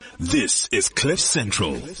This is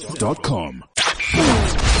CliffCentral.com.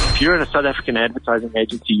 If you're in a South African advertising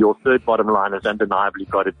agency, your third bottom line has undeniably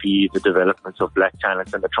got to be the development of black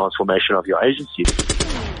talent and the transformation of your agency.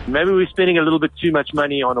 Maybe we're spending a little bit too much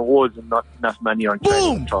money on awards and not enough money on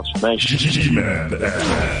training and transformation. G-Man, the ad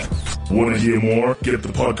man. Want to hear more? Get the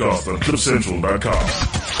podcast on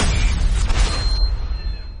CliffCentral.com.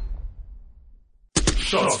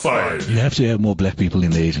 Shots fired. You have to have more black people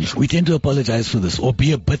in the agency. We tend to apologize for this or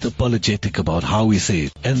be a bit apologetic about how we say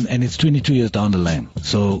it. And it's 22 years down the line.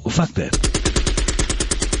 So fuck that.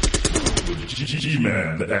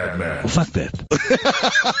 G-Man, the ad man. Fuck that.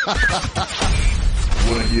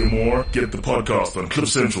 Want to hear more? Get the podcast on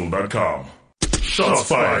CliffCentral.com. Shots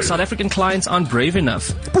fired. South African clients aren't brave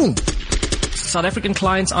enough. Boom. South African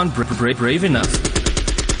clients aren't brave enough.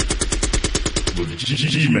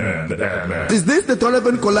 G-Man, the ad man. Is this the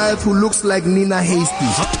Donovan Goliath who looks like Nina Hasty?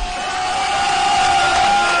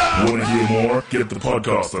 Want to hear more? Get the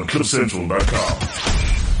podcast on CliffCentral.com.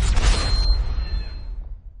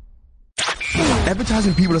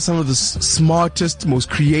 Advertising people are some of the smartest, most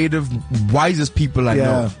creative, wisest people I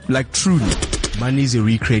know. Like truly. Money is a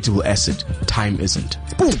recreatable asset. Time isn't.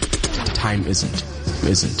 Boom. Time isn't.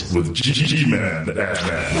 With G-Man, the ad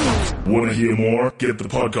man. Want to hear more? Get the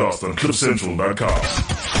podcast on CliffCentral.com.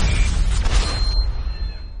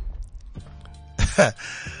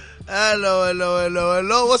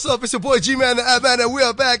 Hello. What's up? It's your boy G-Man, the ad man, and we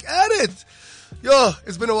are back at it. Yo,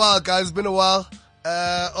 it's been a while, guys. It's been a while.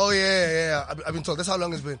 Yeah. I've been told. That's how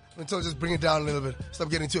long it's been. I've been told just bring it down a little bit. Stop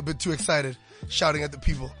getting a bit too excited, shouting at the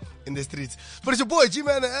people in the streets. But it's your boy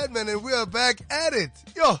G-Man, the ad man, and we are back at it.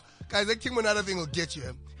 Yo. Guys, that King Manada thing will get you.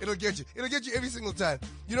 It'll get you. It'll get you every single time.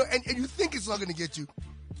 You know, and you think it's not going to get you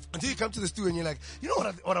until you come to the studio and you're like, you know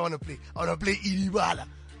what I want to play? I want to play Iribala.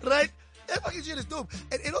 Right? That fucking shit is dope.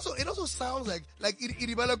 And it also sounds like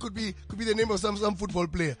Iribala could be the name of some football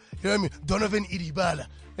player. You know what I mean? Donovan Iribala.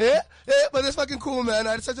 Yeah, but that's fucking cool, man.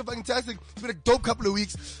 It's such a fantastic, it's been a dope couple of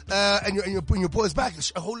weeks. And your boys back.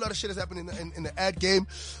 A whole lot of shit has happened in the ad game.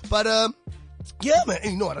 But, yeah, man.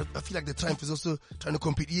 And you know what? I feel like the Triumph is also trying to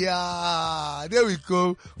compete. Yeah, there we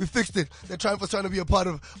go. We fixed it. The Triumph was trying to be a part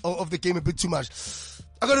of the game a bit too much.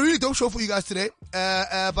 I got a really dope show for you guys today.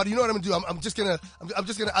 But you know what I'm gonna do?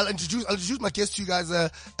 I'll introduce my guest to you guys,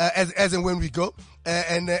 as and when we go.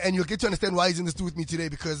 And you'll get to understand why he's in the studio with me today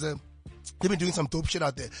because, they've been doing some dope shit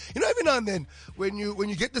out there. You know, every now and then, when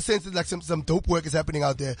you get the sense that like some dope work is happening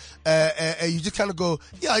out there, you just kind of go,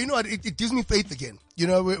 yeah, you know what, it gives me faith again. You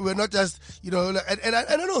know, we're not just, you know, and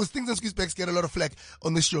I don't know, Stings and Squeezebacks get a lot of flack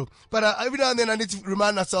on this show. But every now and then I need to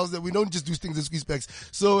remind ourselves that we don't just do Stings and Squeezebacks.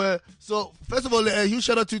 So first of all, huge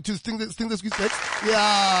shout out to Stings and Squeezebacks.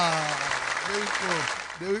 Yeah,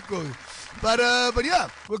 there we go. But yeah,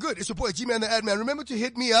 we're good. It's your boy G-Man, the ad man. Remember to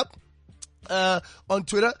hit me up on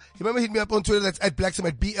Twitter. Remember, hit me up on Twitter. That's at Blaxem,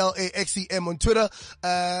 at BLAXEM on Twitter.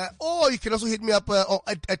 Or you can also hit me up at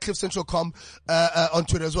CliffCentral.com on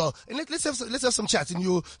Twitter as well. And let's have some chats, and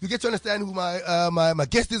you get to understand who my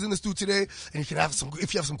guest is in the studio today. And you can have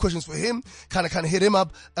if you have some questions for him, kind of hit him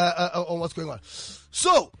up on what's going on.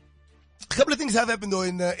 So, a couple of things have happened though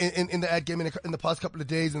in the ad game in the past couple of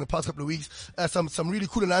days, in the past couple of weeks. Some really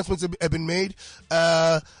cool announcements have been made.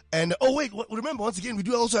 And remember, once again, we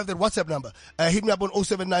do also have that WhatsApp number. Hit me up on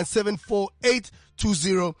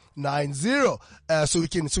 0797482090. So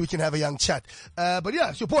we can have a young chat. But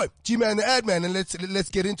yeah, it's your boy G-Man, the ad man, and let's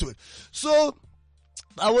get into it. So,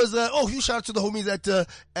 I was, huge shout out to the homies at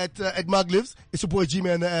Mug Lives. It's your boy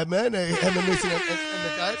G-Man, the ad man, Hannah Mason and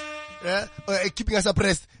the guys. Yeah, keeping us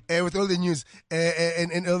abreast with all the news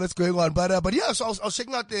and all that's going on. But yeah, so I was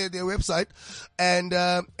checking out their website, and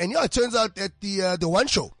yeah, it turns out that the One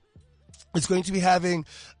Show is going to be having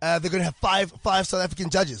they're going to have five South African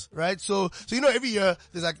judges, right? So you know, every year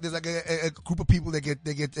there's like a group of people that get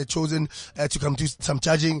chosen to come do some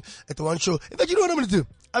judging at the One Show. In fact, you know what I'm going to do?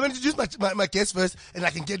 I'm going to introduce my guest first, and I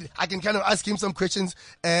can kind of ask him some questions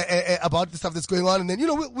about the stuff that's going on, and then you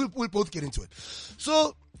know we'll both get into it.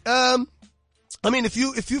 So. I mean, if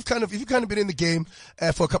you've kind of been in the game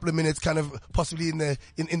for a couple of minutes, kind of possibly in the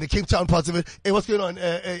Cape Town parts of it. Hey, what's going on?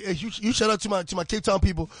 A huge shout out to my Cape Town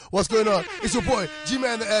people. What's going on? It's your boy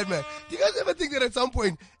G-Man, the ad man. Do you guys ever think that at some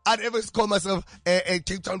point I'd ever call myself a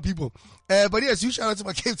Cape Town people? But yes, huge shout out to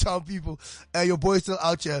my Cape Town people. Your boy's still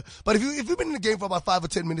out here. But if you've been in the game for about 5 or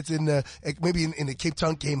 10 minutes maybe in the Cape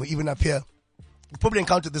Town game or even up here, probably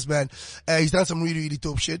encountered this man. He's done some really, really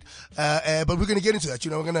dope shit. But we're gonna get into that.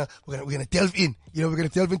 You know, we're gonna delve in. You know, we're gonna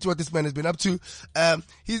delve into what this man has been up to.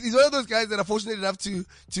 He's one of those guys that are fortunate enough to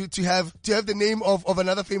have the name of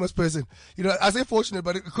another famous person. You know, I say fortunate,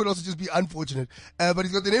 but it could also just be unfortunate. But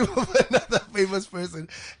he's got the name of another famous person.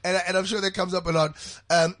 And I'm sure that comes up a lot.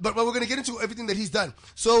 But we're gonna get into everything that he's done.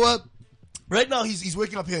 So, right now, he's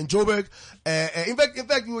working up here in Joburg. In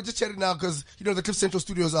fact, we were just chatting now because, you know, the Cliff Central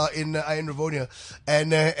studios are in Rivonia.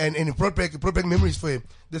 And it brought back memories for him,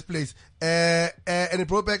 this place. And it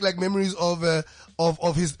brought back like memories of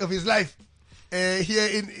his life. Here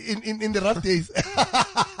in the rough days.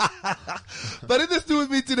 But in the studio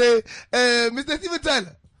with me today, Mr. Steven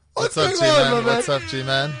Tyler. What's up, G-Man? What's up,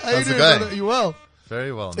 G-Man? How's it going? You well?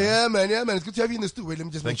 Very well, man. Yeah, man. It's good to have you in the studio. Wait, let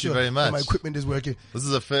me just make sure Thank you very much. my equipment is working. This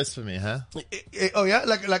is a first for me, huh? Oh, yeah?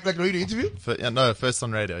 Like a radio interview? First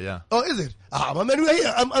on radio, yeah. Oh, is it? My man, we're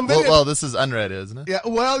here. I'm very... Well, this is unradio, isn't it? Yeah,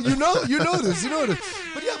 well, you know this.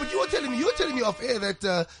 But yeah, but you were telling me off air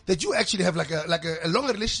that you actually have like a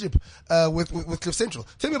longer relationship with Cliff Central.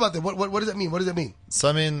 Tell me about that. What does that mean? What does that mean? So,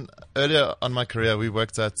 I mean, earlier on my career, I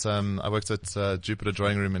worked at Jupiter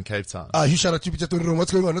Drawing Room in Cape Town. You shout out Jupiter Drawing Room.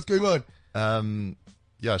 What's going on?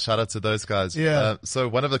 Yeah, shout out to those guys. Yeah. So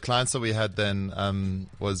one of the clients that we had then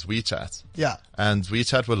was WeChat. Yeah. And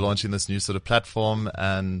WeChat were launching this new sort of platform,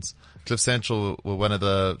 and Cliff Central were one of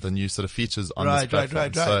the new sort of features on this platform.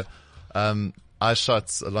 Right. So I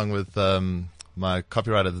shot, along with my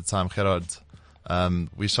copywriter at the time, Gerard,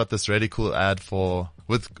 we shot this really cool ad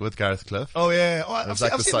with Gareth Cliff. Oh yeah, I've seen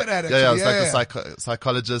that ad. Actually. It was like a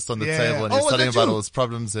psychologist on the table, and he's telling about all his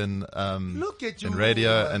problems in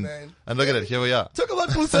radio, and look at it, here we are. Talk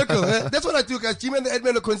about full circle. That's what I do, guys. G-Man the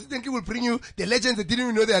Admin consistently will bring you the legends that didn't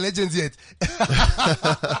even know they are legends yet.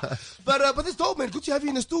 But it's dope, man. Good to have you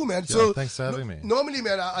in the stool, man. Yeah, so thanks for having me. Normally,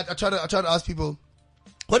 man, I try to ask people,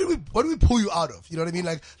 what do we pull you out of? You know what I mean?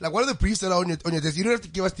 Like what are the briefs that are on your desk? You don't have to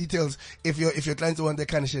give us details if your clients want that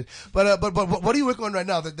kind of shit. But what are you working on right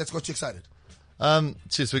now that's got you excited?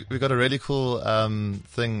 We got a really cool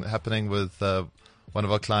thing happening with one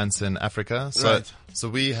of our clients in Africa. So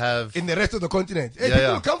we have in the rest of the continent. Hey,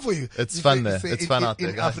 people will come for you. It's fun there. It's fun out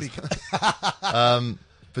there, in guys. Africa.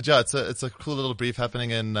 But yeah, it's a cool little brief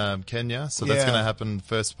happening in Kenya. So that's going to happen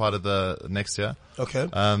first part of the next year. Okay.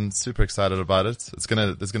 Super excited about it.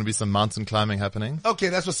 There's gonna be some mountain climbing happening. Okay,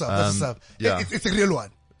 that's what's up. Yeah. It's a real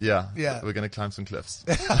one. Yeah. We're gonna climb some cliffs.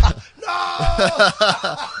 No!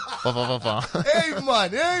 Hey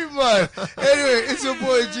man. Anyway, it's your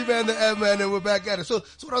boy G-Man the M-Man, and we're back at it. So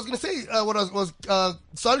what I was gonna say, what I was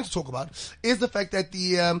starting to talk about is the fact that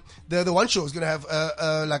the one show is gonna have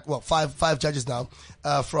five judges now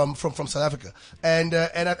from South Africa, and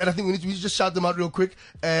I think we need to just shout them out real quick,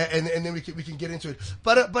 and then we can get into it.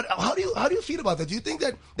 But how do you feel about that? Do you think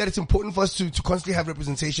that it's important for us to constantly have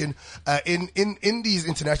representation in these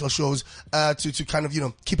international shows to kind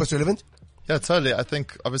of keep us relevant? Yeah, totally. I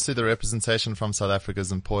think obviously the representation from South Africa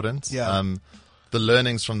is important. Yeah. The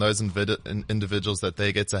learnings from those individuals that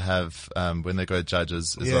they get to have when they go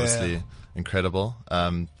judges is obviously incredible.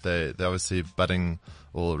 They're obviously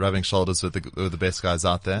rubbing shoulders with the best guys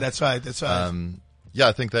out there. That's right. Yeah,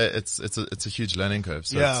 I think that it's a huge learning curve,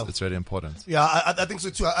 so it's really important. Yeah, I think so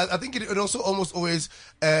too. I think it also almost always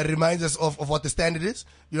reminds us of what the standard is.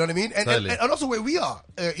 You know what I mean? And, totally. and also where we are,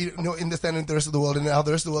 in the standard in the rest of the world, and how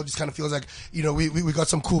the rest of the world just kind of feels like, we got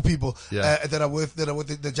some cool people that are with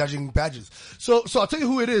the judging badges. So I'll tell you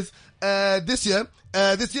who it is. This year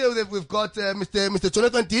we've got Mr.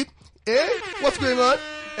 Jonathan Deep. What's going on?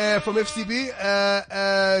 From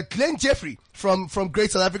FCB, Glenn Jeffrey from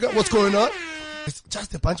Great South Africa. What's going on? It's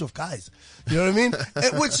just a bunch of guys. You know what I mean?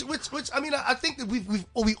 Which I mean, I think that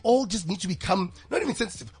we all just need to become not even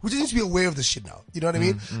sensitive. We just need to be aware of this shit now. You know what I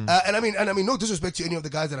mean? And I mean, no disrespect to any of the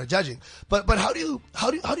guys that are judging, but how do you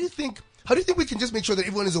think we can just make sure that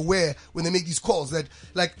everyone is aware when they make these calls that,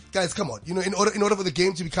 like, guys, come on, in order for the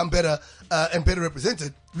game to become better and better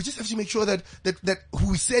represented, we just have to make sure that who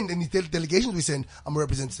we send and the delegations we send are more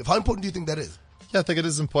representative. How important do you think that is? Yeah, I think it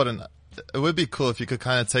is important. It would be cool if you could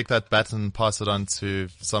kind of take that baton and pass it on to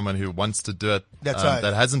someone who wants to do it. That's right.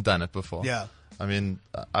 That hasn't done it before. Yeah. I mean,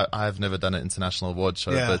 I have never done an international award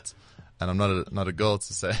show, and I'm not a girl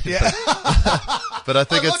to say. Yeah. But I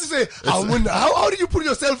think how do you put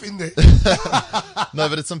yourself in there? No,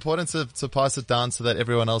 but it's important to pass it down so that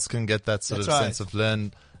everyone else can get that sort of sense of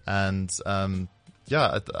learn and,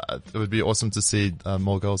 yeah, it would be awesome to see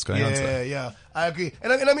more girls going on to that. Yeah, I agree.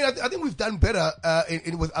 And I mean, I think we've done better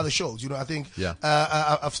with other shows. You know, I think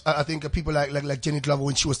I think people like Jenny Glover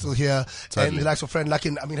when she was still here, and the likes of Fran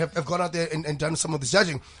Larkin, I mean, have gone out there and done some of this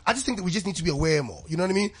judging. I just think that we just need to be aware more. You know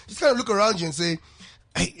what I mean? Just kind of look around you and say,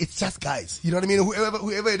 hey, it's just guys. You know what I mean?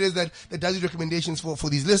 Whoever it is that does the recommendations for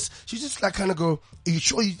these lists, she just like kind of go, are you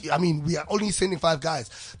sure? I mean, we are only sending 5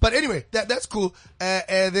 guys. But anyway, that's cool.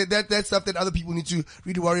 That's stuff that other people need to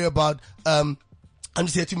really worry about. I'm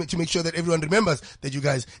just here to make sure that everyone remembers that you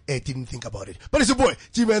guys didn't think about it. But it's your boy,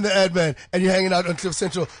 G-Man the Ad Man, and you're hanging out on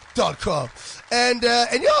CliffCentral.com. And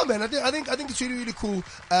yeah, man, I think it's really, really cool.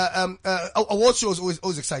 Award shows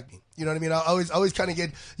always excite me. You know what I mean? I always kind of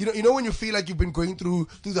get, you know when you feel like you've been going through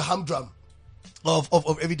the humdrum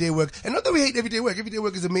of everyday work. And not that we hate everyday work. Everyday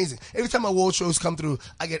work is amazing. Every time award shows come through,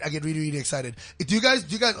 I get really, really excited. Do you guys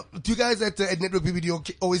at Network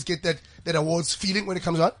BBDO always get that awards feeling when it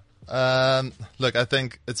comes on? Look, I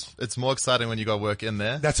think it's more exciting when you got work in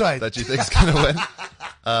there. That's right. That you think is going to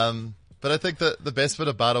win. But I think that the best bit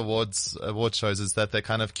about award shows is that they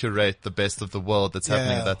kind of curate the best of the world that's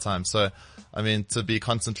happening at that time. So, I mean, to be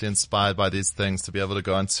constantly inspired by these things, to be able to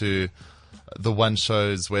go onto the one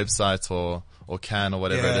show's website or Cannes or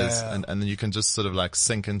whatever it is, and then you can just sort of like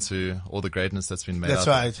sink into all the greatness that's been made. That's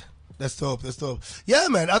right. That's dope. Yeah,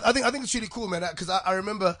 man. I think it's really cool, man. Because I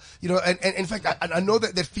remember, and in fact, I know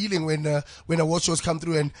that feeling when award shows come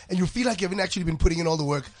through and you feel like you haven't actually been putting in all the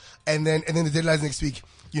work, and then the deadline's next week,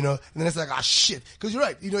 and then it's like, shit. Because you're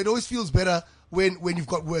right. It always feels better when you've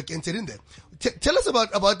got work entered in there. Tell us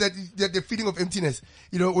about that feeling of emptiness.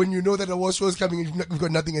 When you know that award show is coming and you've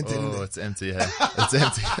got nothing entered in there. Oh, it's empty. Hey? It's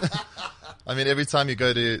empty. I mean, every time you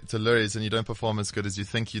go to Lurie's and you don't perform as good as you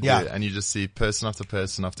think you do, and you just see person after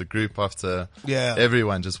person after group after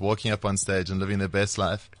everyone just walking up on stage and living their best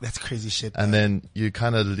life. That's crazy shit. And then you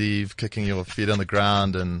kind of leave kicking your feet on the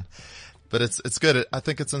ground, but it's good. I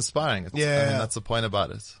think it's inspiring. I mean, that's the point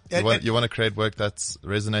about it. You want to create work that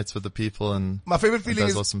resonates with the people and my favorite feeling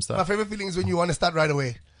does is awesome stuff. My favorite feeling is when you want to start right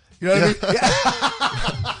away. You know what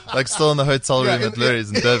I mean? Like still in the hotel room at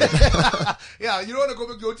Lurie's in Durban. Yeah, you don't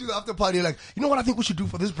want to go to the after party. You're like, you know what I think we should do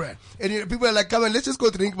for this brand? And people are like, come on, let's just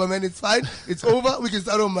go drink, my man. It's fine. It's over. We can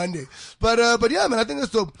start on Monday. But yeah, man, I think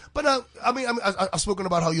that's dope. But I mean, I've spoken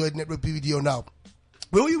about how you're at Network BBDO now.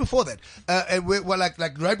 Where were you before that? And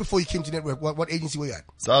like right before you came to Network, what agency were you at?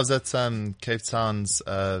 So I was at Cape Town's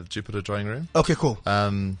Jupiter Drawing Room. Okay, cool.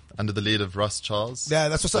 Under the lead of Ross Charles. Yeah,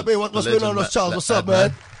 that's what's up. Hey, what's going on, Ross Charles? What's up,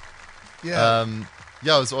 man? Yeah.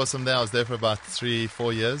 Yeah, it was awesome there. I was there for about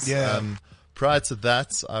 3-4 years. Yeah. Prior to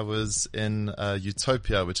that, I was in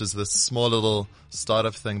Utopia, which is this small little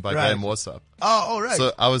startup thing by Graham Warsop. Oh, right.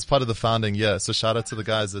 So I was part of the founding year. So shout out to the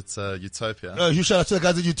guys at Utopia. You shout out to the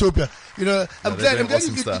guys at Utopia. I'm glad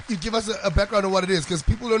you give us a background on what it is, because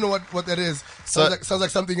people don't know what that is. Sounds like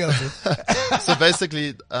something else. So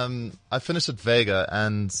basically, I finished at Vega,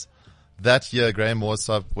 and that year, Graham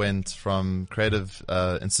Warsop went from creative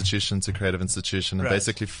institution to creative institution and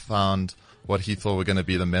basically found what he thought were going to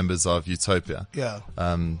be the members of Utopia. Yeah.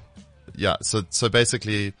 So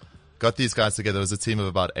basically got these guys together. It was a team of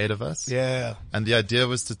about 8 of us. Yeah. And the idea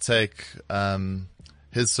was to take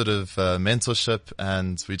his sort of mentorship,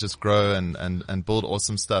 and we just grow and build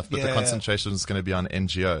awesome stuff. But the concentration was going to be on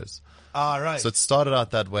NGOs. Right. So it started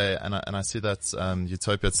out that way, and I see that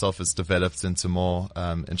Utopia itself has developed into more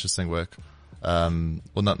interesting work. Well,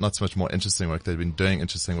 not so much more interesting work. They've been doing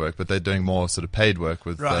interesting work, but they're doing more sort of paid work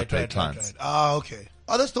with paid clients. Right. Okay.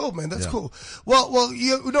 Oh, that's dope, man. That's cool. Well,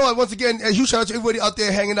 you know what? Once again, huge shout out to everybody out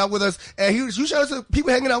there hanging out with us. Huge shout out to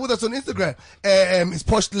people hanging out with us on Instagram. It's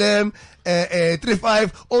Posh Lam,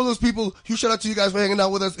 35, all those people. Huge shout out to you guys for hanging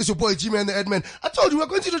out with us. It's your boy G-Man the Admin. I told you we're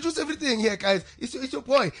going to introduce everything here, guys. It's your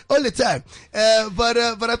boy all the time. But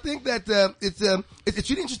I think that it's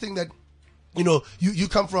really interesting that you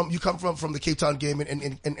come from the Cape Town game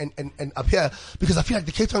and up here, because I feel like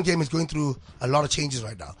the Cape Town game is going through a lot of changes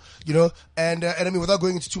right now, and I mean, without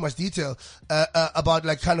going into too much detail, about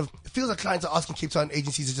like kind of, it feels like clients are asking Cape Town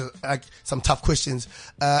agencies just like some tough questions,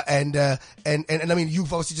 and I mean,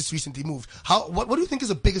 you've obviously just recently moved. What do you think is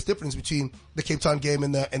the biggest difference between the Cape Town game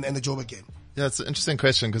and the Joburg game? Yeah, it's an interesting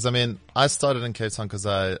question, because I mean, I started in Cape Town because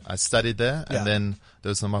I studied there, and then there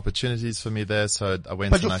were some opportunities for me there, so I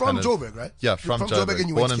went. But you're from Joburg, right? Yeah, from Joburg, and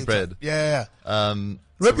you born went and bred. Yeah.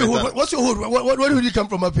 Rep your hood. What's your hood? What hood did you come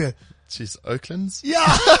from up here? Jeez, Oaklands? Yeah.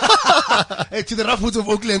 Hey, to the rough hoods of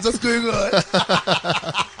Oaklands. What's going on?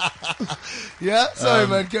 Yeah? Sorry,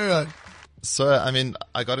 man. Carry on. So, I mean,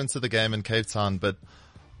 I got into the game in Cape Town, but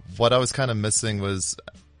what I was kind of missing was,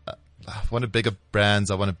 wanted bigger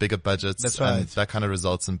brands. I wanted bigger budgets. That's right. And that kind of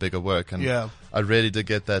results in bigger work. And Yeah. I really did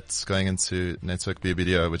get that going into Network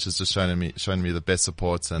BBDO, which is just showing me the best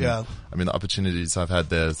support. And Yeah. I mean, the opportunities I've had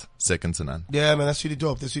there is second to none. Yeah, man, that's really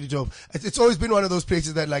dope. It's always been one of those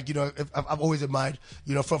places that, like, I've always admired,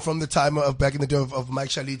 from the time of back in the day of Mike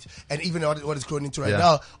Shalit, and even what it's grown into right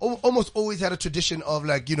now. Almost always had a tradition of,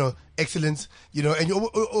 like, excellence, and you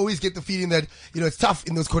always get the feeling that, it's tough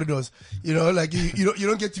in those corridors, like you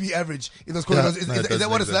don't get to be average in those corridors. Yeah, Is that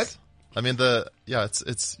what it's like? I mean,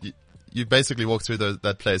 it's you basically walk through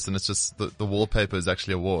that place and it's just the wallpaper is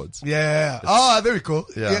actually awards. Yeah. Very cool.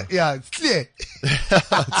 Yeah. It's clear.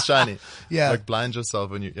 It's shiny. Yeah. Like blind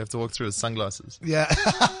yourself when you have to walk through with sunglasses. Yeah.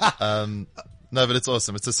 No, but it's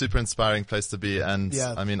awesome. It's a super inspiring place to be. And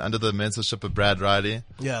I mean, under the mentorship of Brad Riley.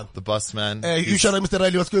 Yeah. The boss man. Hey, you shut up, Mr.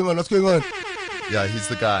 Riley. What's going on? Yeah, he's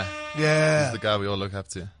the guy. Yeah. He's the guy we all look up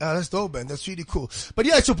to. That's dope, man. That's really cool. But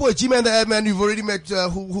yeah, it's your boy, G-Man the Ad Man. You've already met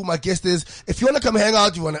who my guest is. If you want to come hang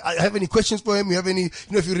out, you want to have any questions for him, you have any,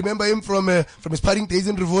 if you remember him from his partying days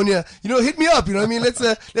in Rivonia, hit me up, what I mean? Let's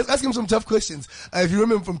ask him some tough questions. If you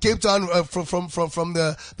remember him from Cape Town, from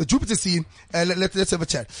the Jupiter scene, let's have a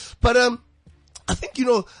chat. But, I think,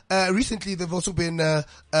 recently there've also been, a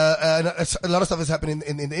lot of stuff has happened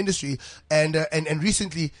in the industry, and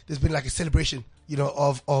recently there's been like a celebration,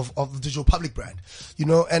 of the Digital Public brand,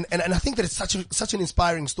 and I think that it's such an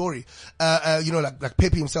inspiring story, like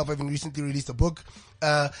Pepe himself having recently released a book,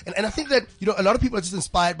 and I think that, a lot of people are just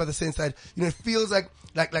inspired by the sense that, it feels like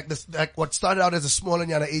this, like what started out as a small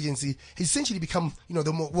Nyana agency has essentially become, one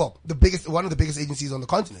of the biggest agencies on the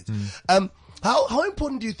continent. How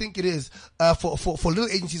important do you think it is for little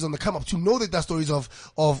agencies on the come up to know that there are stories of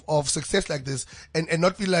success like this and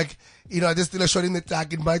not feel like there's still a shot in the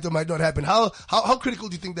dark, it might or might not happen? How critical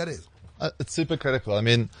do you think that is? It's super critical. I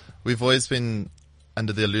mean, we've always been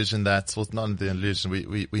under the illusion that, well, not under the illusion,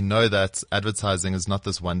 we know that advertising is not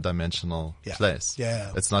this one-dimensional place.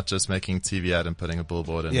 Yeah. It's not just making TV ad and putting a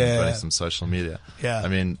billboard and running some social media. Yeah. I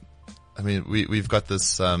mean, we've got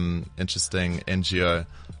this interesting NGO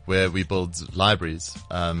where we build libraries.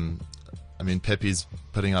 Pepe's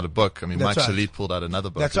putting out a book. Mike Shalit pulled out another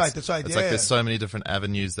book. That's right. It's like there's so many different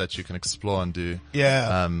avenues that you can explore and do.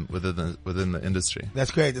 Within the industry. That's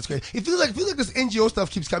great. It feels like this NGO stuff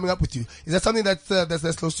keeps coming up with you. Is that something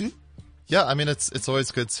that's close to you? Yeah, it's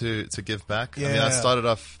always good to give back. Yeah. I started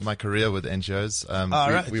off my career with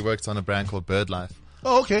NGOs. We worked on a brand called BirdLife.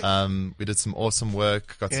 Oh, okay. We did some awesome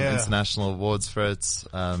work, got some international awards for it.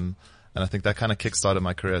 And I think that kind of kickstarted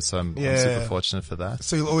my career, so I'm super fortunate for that.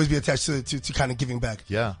 So you'll always be attached to kind of giving back.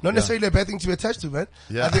 Yeah. Not necessarily a bad thing to be attached to, man.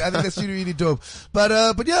 Yeah. I think that's really, really dope.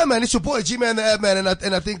 But yeah, man, it's your boy, G-Man the Ad Man, and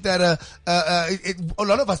I think that, a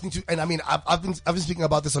lot of us need to, and I've been speaking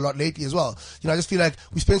about this a lot lately as well. I just feel like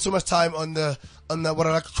we spend so much time on the what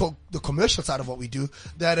I like to call the commercial side of what we do,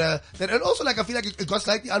 that and also, like, I feel like it got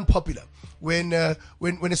slightly unpopular when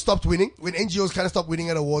it stopped winning, when NGOs kind of stopped winning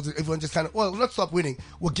at awards. Everyone just kind of, not stopped winning,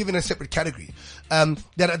 we're given a separate category.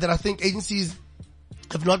 That I think agencies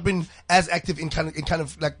have not been as active in kind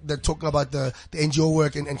of like they're talking about the NGO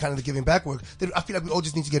work and kind of the giving back work. I feel like we all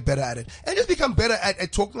just need to get better at it and just become better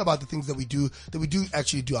at talking about the things that we do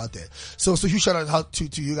actually do out there. So huge shout out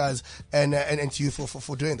to you guys and to you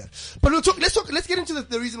for doing that. But let's get into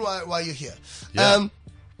the reason why you're here. Yeah.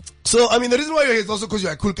 So, the reason why you're here is also because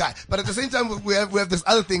you're a cool guy. But at the same time, we have this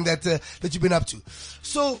other thing that you've been up to.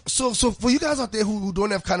 So for you guys out there who don't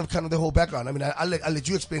have kind of the whole background, I'll let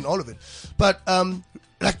you explain all of it. But, I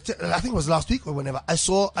think it was last week or whenever, I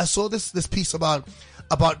saw this piece about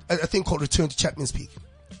a thing called Return to Chapman's Peak.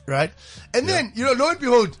 Right? And then, lo and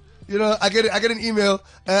behold, I get an email,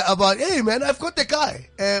 about, hey man, I've got the guy,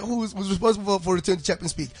 who's responsible for Return to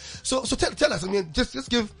Chapman's Peak. So tell us, just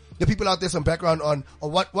give the people out there some background on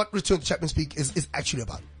what Return to Chapman's Peak is actually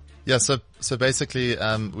about. Yeah, so basically,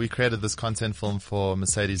 we created this content film for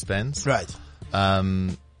Mercedes-Benz. Right.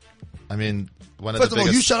 First of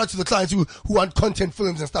all, you shout out to the clients who want content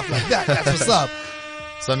films and stuff like that. That's what's up.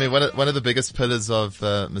 So one of the biggest pillars of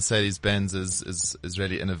Mercedes-Benz is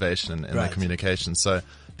really innovation in their communication. So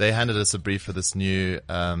they handed us a brief for this new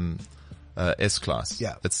S-Class.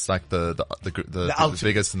 Yeah. It's like the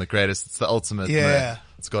biggest and the greatest. It's the ultimate. Yeah.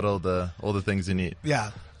 It's got all the things you need.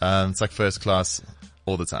 Yeah. It's like first class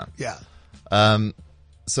all the time. Yeah.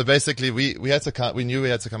 So basically we knew we had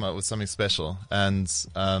to come up with something special. And,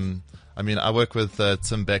 I work with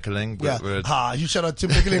Tim Beckerling. You shout out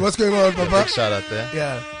Tim Beckerling. What's going on, Papa? Big shout out there.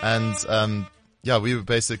 Yeah. And, we were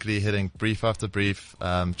basically hitting brief after brief,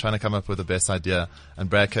 trying to come up with the best idea.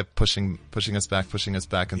 And Brad kept pushing us back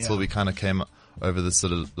until we kind of came over this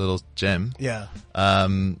sort of little gem. Yeah.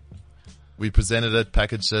 we presented it,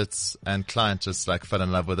 packaged it, and client just like fell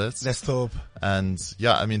in love with it. That's dope. And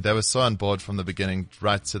yeah, I mean, they were so on board from the beginning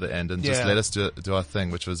right to the end and just let us do our thing,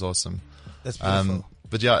 which was awesome. That's beautiful.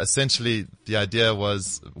 But yeah, essentially the idea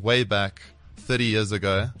was way back 30 years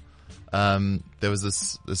ago. There was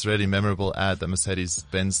this really memorable ad that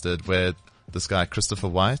Mercedes-Benz did where this guy, Christopher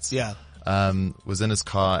White, was in his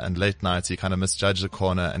car, and late night he kind of misjudged a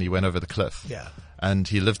corner and he went over the cliff. Yeah. And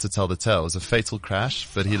he lived to tell the tale. It was a fatal crash,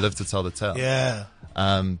 but he lived to tell the tale. Yeah.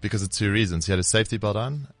 Because of two reasons. He had a safety belt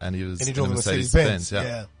on and he was And he in drove a a Mercedes-Benz.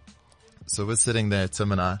 Yeah. So we're sitting there,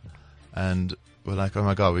 Tim and I, and we're like, oh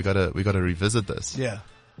my God, we gotta revisit this. Yeah.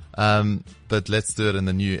 But let's do it in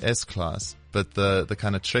the new S-Class. But the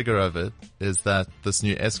kind of trigger of it is that this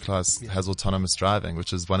new S-Class has autonomous driving,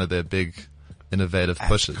 which is one of their big innovative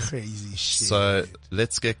pushes. Crazy shit. So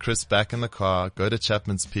let's get Chris back in the car, go to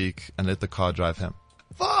Chapman's Peak, and let the car drive him.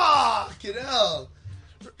 Fucking hell.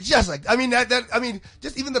 Just like, I mean,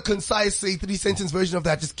 just even the concise, say, 3-sentence version of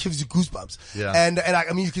that just gives you goosebumps. Yeah. And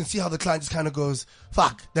I mean, you can see how the client just kind of goes,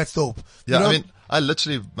 fuck, that's dope. Yeah, you know? I mean, I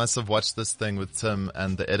literally must have watched this thing with Tim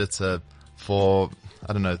and the editor for,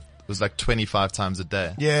 I don't know, it was like 25 times a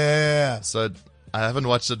day. Yeah. So I haven't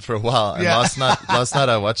watched it for a while. And last night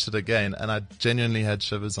I watched it again and I genuinely had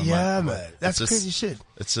shivers on my Yeah, man. That's just crazy shit.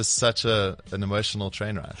 It's just such an emotional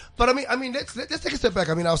train ride. But I mean, let's take a step back.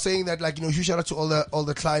 I mean, I was saying that, like, you know, huge shout out to all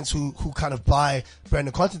the clients who kind of buy brand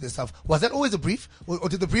new content and stuff. Was that always a brief, or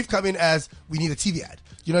did the brief come in as we need a TV ad?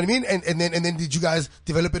 You know what I mean? And then did you guys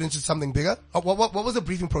develop it into something bigger? What was the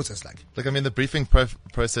briefing process like? Look, I mean, the briefing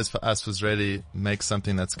process for us was really make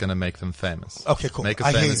something that's going to make them famous. Okay, cool. Make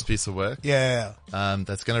a famous piece of work. Yeah.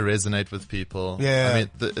 That's going to resonate with people. Yeah. I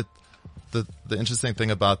mean, the interesting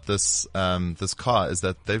thing about this car is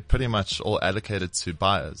that they're pretty much all allocated to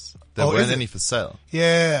buyers. There weren't any for sale.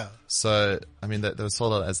 Yeah. So, I mean, they were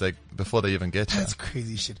sold out before they even get there. That's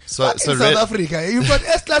crazy shit. So South Africa, you've got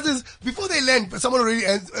S-classes before they land, but someone already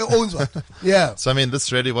owns one. Yeah. So, I mean,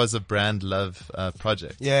 this really was a brand love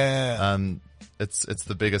project. Yeah. It's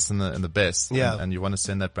the biggest and the best. Yeah. And you want to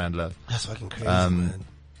send that brand love. That's fucking crazy, man.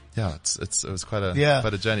 Yeah, it was quite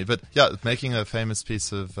a journey. But yeah, making a famous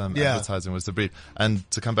piece of advertising was the brief. And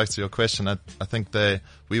to come back to your question, I think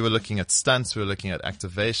we were looking at stunts, we were looking at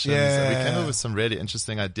activations. Yeah. And we came up with some really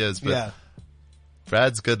interesting ideas. But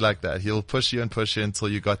Brad's good like that. He'll push you until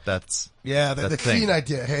you got that. Yeah, the clean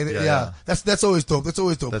idea. Hey, yeah. That's always dope. That's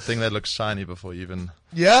always dope. That thing that looks shiny before you even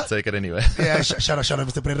take it anyway. Yeah, shout out,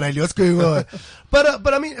 Mr. Brady. What's going on?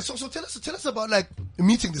 But I mean, so tell us about like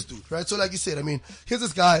meeting this dude, right? So like you said, I mean, here's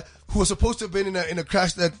this guy who was supposed to have been in a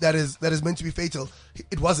crash that is meant to be fatal.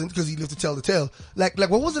 It wasn't, because he lived to tell the tale. Like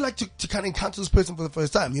what was it like to kind of encounter this person for the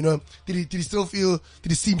first time? You know, did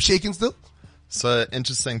he seem shaken still? So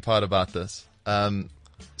interesting part about this.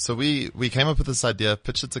 So we came up with this idea,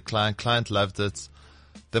 pitched it to client loved it.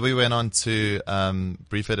 Then we went on to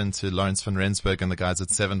brief it into Lawrence van Rensburg and the guys at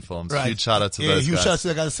Seven Films. Right. Huge shout out to those guys. Huge shout out to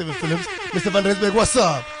the guys at Seven Films. Mr. van Rensburg, what's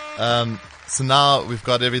up? So now we've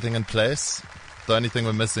got everything in place. The only thing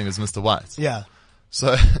we're missing is Mr. White. Yeah.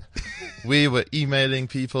 So we were emailing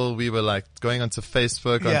people. We were like going onto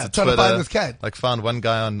Facebook, onto trying Twitter. to find this cat. Like found one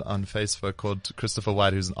guy on Facebook called Christopher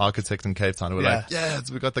White, who's an architect in Cape Town. We're like,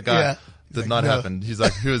 we got the guy. Yeah. Did not happen. He's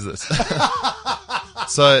like, who is this?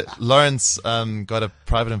 So Lawrence got a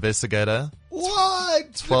private investigator.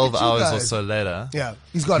 What? 12 hours or so later. Yeah,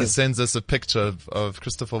 he's got it. He sends us a picture of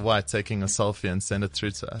Christopher White taking a selfie and send it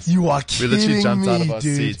through to us. You are kidding me, We literally jumped out of our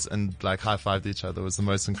dude. seats and like high-fived each other. It was the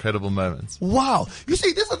most incredible moment. Wow. You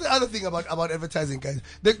see, this is the other thing about advertising, guys.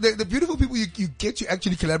 The beautiful people you get to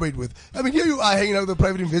actually collaborate with. I mean, here you are hanging out with a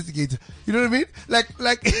private investigator. You know what I mean?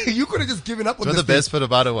 Like you could have just given up on this. The best part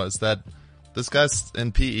about it was that this guy's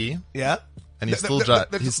in PE. Yeah. And he's still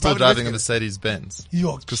driving a Mercedes-Benz.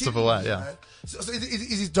 Christopher White, yeah. Man. So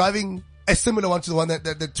is he driving a similar one to the one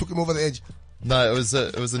that took him over the edge? No, it was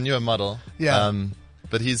a newer model. Yeah.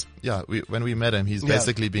 But when we met him, he's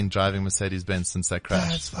basically been driving Mercedes-Benz since that crash.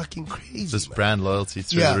 That's fucking crazy. Just brand loyalty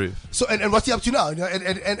through the roof. So, and what's he up to now? You know,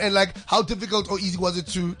 and like, how difficult or easy was it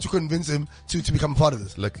to convince him to become part of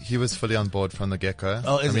this? Look, he was fully on board from the get-go.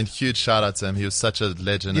 Oh, I mean, huge shout out to him. He was such a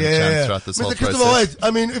legend and champ throughout this whole Mr. Christopher process. White,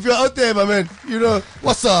 I mean, if you're out there, my man, you know,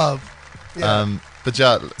 what's up? Yeah. But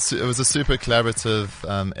yeah, it was a super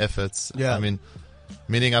collaborative effort. Yeah. I mean,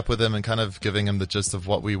 meeting up with him and kind of giving him the gist of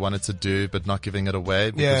what we wanted to do, but not giving it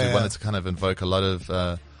away because we wanted to kind of invoke a lot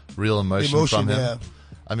of real emotion from him. Yeah.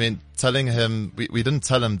 I mean, telling him, we didn't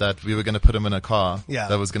tell him that we were going to put him in a car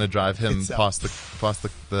that was going to drive him past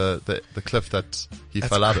the cliff that he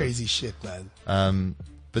fell out of. That's crazy shit, man.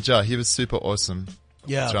 But yeah, he was super awesome.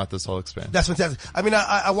 throughout this whole experience. That's fantastic. I mean,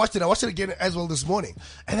 I watched it. I watched it again as well this morning.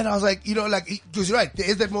 And then I was like, because you're right. There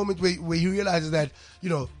is that moment where he realizes that,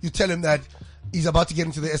 you tell him that he's about to get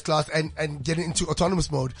into the S-Class and get into autonomous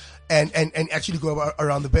mode and actually go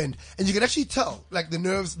around the bend. And you can actually tell, like, the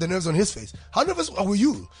nerves on his face. How nervous were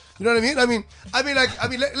you? You know what I mean? I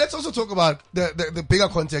mean, let's also talk about the bigger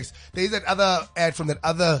context. There is that other ad from that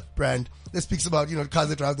other brand that speaks about, cars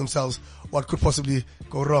that drive themselves, what could possibly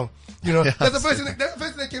go wrong. That's the first thing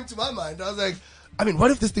that came to my mind. I was like, I mean,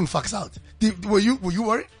 what if this thing fucks out? Were you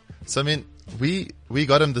worried? So, I mean, we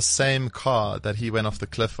got him the same car that he went off the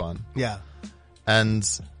cliff on. Yeah. And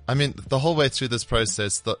I mean, the whole way through this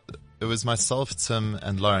process, it was myself, Tim,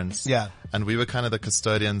 and Lawrence. Yeah. And we were kind of the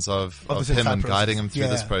custodians of him and guiding him through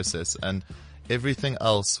this process. And everything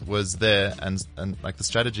else was there. And like the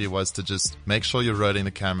strategy was to just make sure you're rolling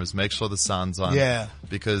the cameras, make sure the sound's on. Yeah.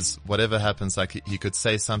 Because whatever happens, like he could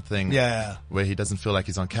say something where he doesn't feel like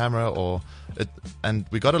he's on camera and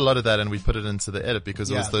we got a lot of that and we put it into the edit because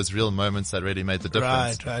it was those real moments that really made the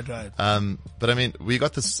difference. Right. But I mean, we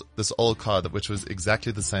got this old car which was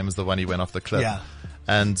exactly the same as the one he went off the cliff. Yeah.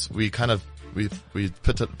 And we kind of, we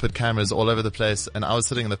put cameras all over the place and I was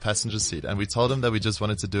sitting in the passenger seat and we told him that we just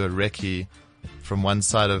wanted to do a recce from one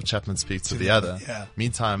side of Chapman's Peak to the other. Yeah.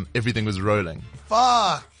 Meantime, everything was rolling.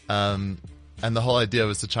 Fuck. And the whole idea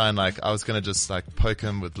was to try and I was going to just poke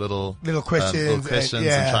him with little questions, and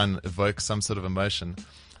try and evoke some sort of emotion.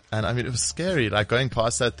 And I mean, it was scary. Like going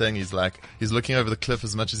past that thing, he's looking over the cliff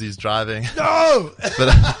as much as he's driving. No!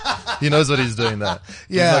 But he knows what he's doing there.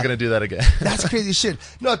 Yeah. He's not going to do that again. That's crazy shit.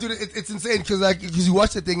 No, dude, it's insane because you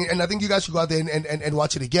watch the thing and I think you guys should go out there and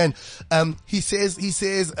watch it again. He says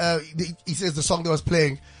the song that was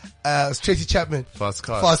playing, Tracy Chapman. Fast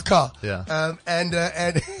Car. Yeah. And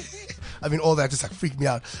I mean, all that just freaked me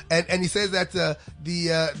out. And he says that,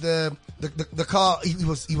 the car,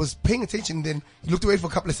 he was paying attention and then he looked away for a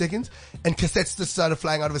couple of seconds and cassettes just started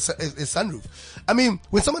flying out of his sunroof. I mean,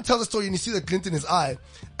 when someone tells a story and you see the glint in his eye,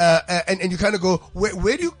 and you kind of go,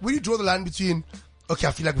 where do you draw the line between, okay,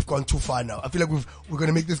 I feel like we've gone too far now. I feel like we're going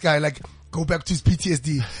to make this guy go back to his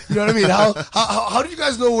PTSD. You know what I mean? How did you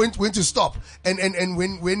guys know when to stop and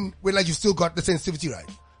when you still got the sensitivity right?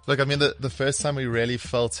 Look, I mean, the first time we really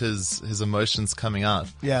felt his emotions coming out.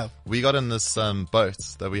 Yeah. We got in this boat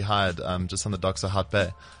that we hired just on the docks of Hart Bay,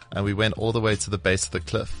 and we went all the way to the base of the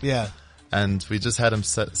cliff. Yeah. And we just had him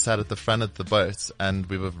sat at the front of the boat, and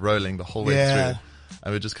we were rolling the whole way through. And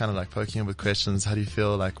we were just kind of poking him with questions. How do you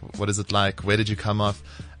feel? What is it like? Where did you come off?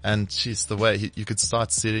 And jeez, the way you could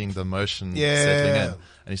start seeing the emotion settling in.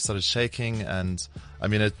 And he started shaking, and I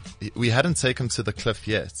mean, we hadn't taken him to the cliff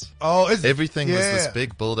yet. Oh, everything was this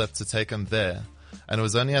big build up to take him there. And it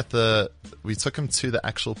was only we took him to the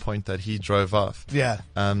actual point that he drove off. Yeah.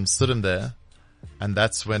 Stood him there. And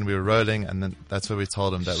that's when we were rolling. And then that's where we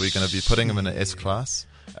told him that we're going to be putting him in an S-Class,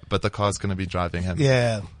 but the car's going to be driving him.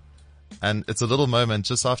 Yeah. And it's a little moment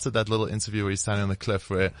just after that little interview where he's standing on the cliff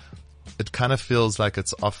where it kind of feels like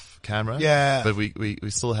it's off camera. Yeah. But we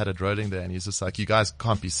still had it rolling there and he's just like, you guys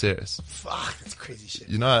can't be serious. Fuck, that's crazy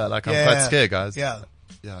shit. I'm quite scared, guys. Yeah.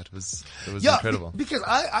 Yeah, it was incredible. Because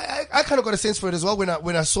I kind of got a sense for it as well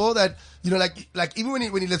when I saw that, like even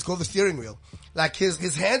when he lets go of the steering wheel, like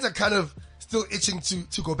his hands are kind of still itching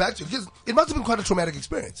to go back to it because it must have been quite a traumatic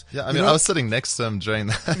experience. Yeah, I mean, I was sitting next to him during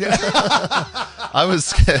that. Yeah. I was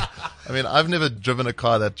scared. I mean, I've never driven a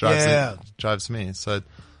car that drives me. So,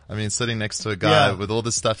 I mean, sitting next to a guy with all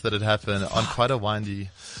the stuff that had happened on quite a windy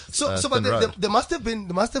but there must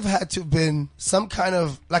have had to have been some kind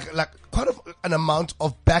of like quite an amount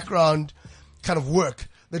of background kind of work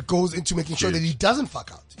that goes into making sure that he doesn't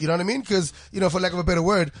fuck out. You know what I mean? Because, for lack of a better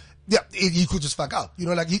word, he could just fuck out.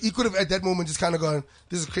 He could have at that moment just kind of gone,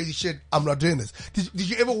 this is crazy shit, I'm not doing this. Did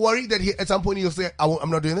you ever worry that at some point he'll say, I'm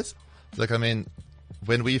not doing this? Like, I mean,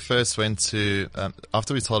 when we first went to,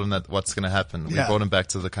 after we told him that what's going to happen, we brought him back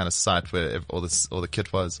to the kind of site where all the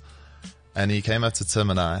kit was. And he came up to Tim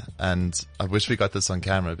and I wish we got this on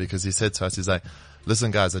camera because he said to us, he's like,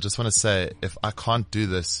 listen guys, I just want to say, if I can't do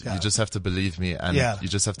this, you just have to believe me and you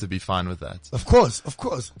just have to be fine with that. Of course.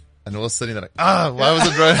 And we're all sitting there like, why was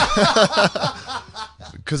it rolling?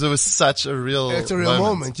 Because it was such a real moment. It's a real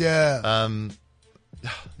moment, yeah.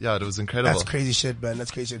 Yeah, it was incredible. That's crazy shit, man. That's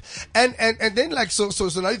crazy shit. And then so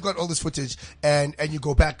now you've got all this footage and you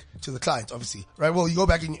go back to the client, obviously, right? Well, you go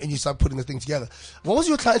back and you start putting the thing together. What was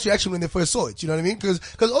your client's reaction when they first saw it? You know what I mean?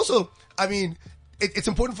 Because also, I mean, it's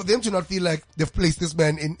important for them to not feel like they've placed this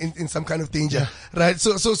man in some kind of danger, right?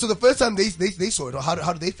 So the first time they saw it, how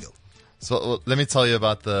did they feel? So let me tell you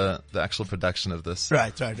about the actual production of this.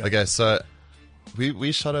 Right. Okay, so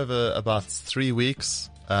We shot over about 3 weeks.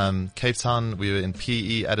 Cape Town, we were in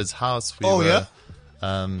PE at his house.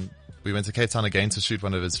 We went to Cape Town again to shoot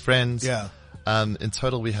one of his friends. Yeah. In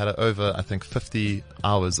total, we had over, I think, 50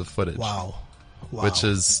 hours of footage. Wow. Which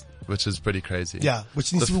is pretty crazy. Yeah,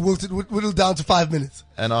 which needs to be whittled down to 5 minutes.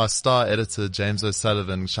 And our star editor, James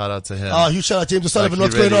O'Sullivan, shout out to him. Oh, huge shout out, James O'Sullivan.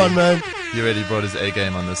 What's going on, man? He really brought his A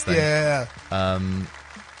game on this thing. Yeah.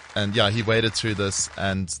 And yeah, he waded through this,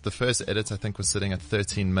 and the first edit, I think, was sitting at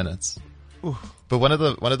 13 minutes. Ooh. But one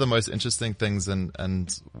of the most interesting things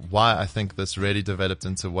and why I think this really developed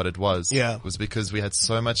into what it was because we had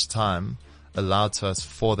so much time allowed to us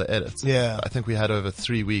for the edit. Yeah. I think we had over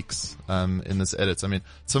 3 weeks in this edit. I mean,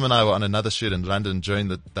 Tim and I were on another shoot in London during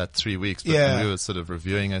that 3 weeks, but we were sort of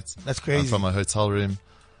reviewing it. That's crazy. From our hotel room.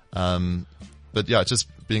 But yeah, just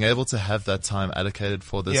being able to have that time allocated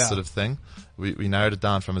for this sort of thing, we narrowed it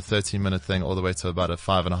down from a 13-minute thing all the way to about a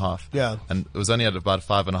 5.5. Yeah. And it was only at about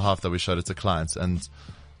 5.5 that we showed it to clients. And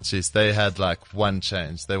jeez, they had like one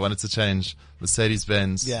change. They wanted to change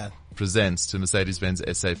Mercedes-Benz Presents to Mercedes-Benz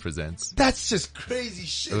SA Presents. That's just crazy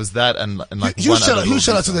shit. It was that and like you shout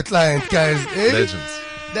out to the client, guys. Eh? Legends.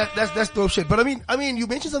 That's dope shit. But I mean, you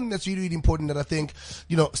mentioned something that's really, really important that I think,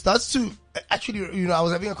 starts to actually, I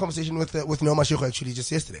was having a conversation with Noma Shiko actually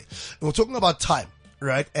just yesterday. And we're talking about time,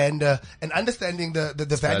 right? And understanding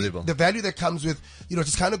the value that comes with,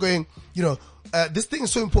 just kind of going, this thing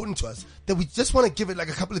is so important to us that we just want to give it like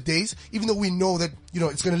a couple of days, even though we know that,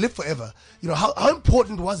 it's going to live forever. How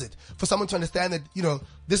important was it for someone to understand that,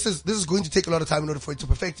 this is going to take a lot of time in order for it to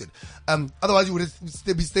perfect it. Otherwise you would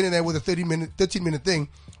be standing there with a 13-minute thing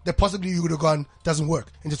that possibly you would have gone, doesn't work,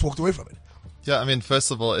 and just walked away from it. Yeah. I mean, first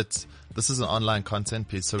of all, this is an online content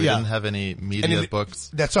piece, so we didn't have any media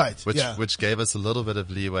booked. That's right. Which gave us a little bit of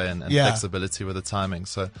leeway and flexibility with the timing.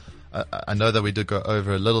 So I know that we did go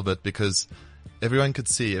over a little bit because everyone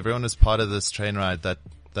was part of this train ride that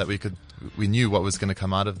we knew what was going to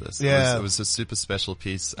come out of this. Yeah. It was a super special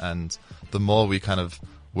piece, and the more we kind of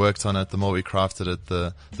worked on it, the more we crafted it,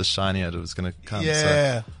 the shinier it was going to come.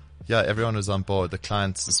 Yeah. So, yeah, everyone was on board, the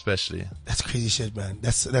clients especially. That's crazy shit, man.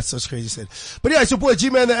 That's such crazy shit. But yeah, it's your boy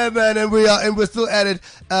G-Man the Ant-Man, and we're still at it.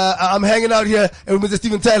 I'm hanging out here with Mr.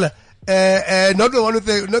 Steven Tyler. Not the one with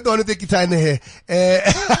the guitar in the hair.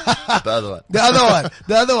 The other one.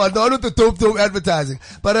 The one with the dope advertising.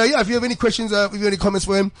 But if you have any questions, if you have any comments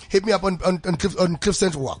for him, hit me up on Cliff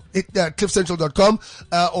Central. Well, cliffcentral.com,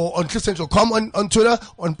 or on cliffcentral.com on Twitter,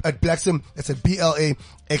 at Blaxem. That's at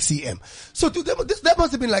BLAXEM. So dude, that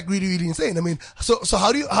must have been like really, really insane. I mean, so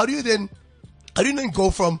how do you then go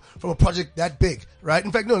from a project that big, right?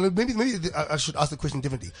 In fact, no, maybe I should ask the question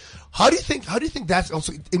differently. How do you think that's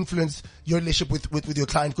also influenced your relationship with your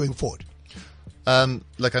client going forward?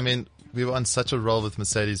 We were on such a roll with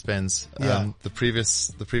Mercedes-Benz.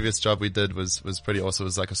 The previous job we did was pretty awesome. It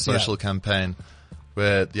was like a social campaign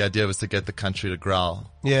where the idea was to get the country to growl.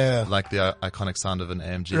 Yeah. Like the iconic sound of an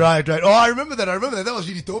AMG. Right. Oh, I remember that. That was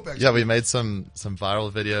really dope, actually. Yeah, we made some viral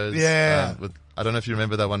videos. Yeah. I don't know if you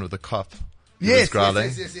remember that one with the cop. Yes. Yeah. Who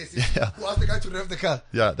asked the guy to rev the car?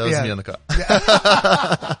 Yeah, that was me on the car.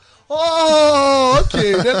 Yeah. Oh,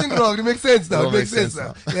 okay. Nothing wrong. It makes sense now. It makes sense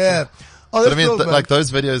now. Yeah. Oh, that's dope, man.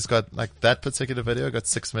 Those videos got, that particular video got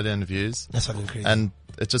 6 million views. That's fucking crazy. And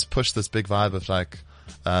it just pushed this big vibe of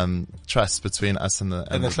trust between us and the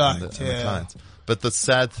client. But the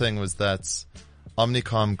sad thing was that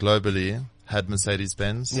Omnicom globally had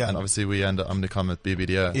Mercedes-Benz, and obviously we under Omnicom at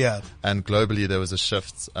BBDO. Yeah. And globally there was a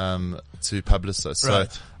shift to Publicis. So,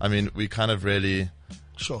 I mean, we kind of really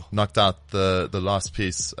knocked out the last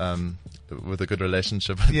piece with a good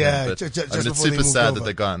relationship with them. But, it's super sad that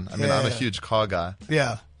they're gone. I mean, I'm a huge car guy.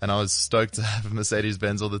 Yeah. And I was stoked to have a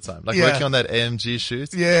Mercedes-Benz all the time. Working on that AMG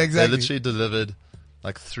shoot. Yeah, exactly. They literally delivered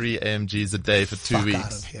 3 AMGs a day for 2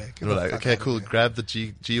 weeks. We were like, okay, cool. Grab the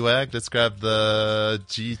G-Wag. Let's grab the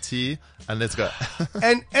GT and let's go.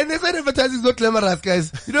 and they said advertising is not glamorous,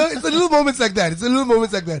 guys. It's the little moments like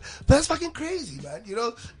that. But that's fucking crazy, man.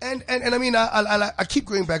 And I mean, I keep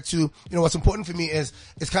going back to, what's important for me is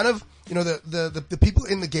kind of, the people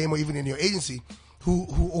in the game or even in your agency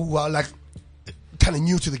who are like kind of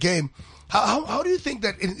new to the game. How do you think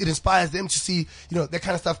that it inspires them to see, that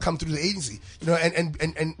kind of stuff come through the agency,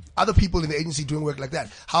 and other people in the agency doing work like that?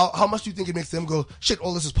 How much do you think it makes them go, shit,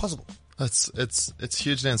 all this is possible? It's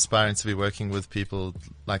hugely inspiring to be working with people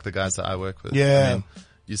like the guys that I work with. Yeah. I mean,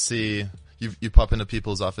 you see, you pop into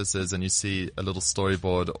people's offices and you see a little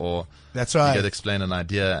storyboard, or that's right. You get explained an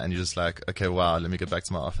idea and you're just like, okay, wow, let me get back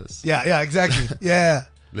to my office. Yeah, exactly. Yeah.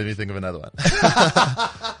 Let me think of another one.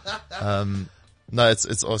 No,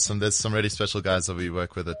 it's awesome. There's some really special guys that we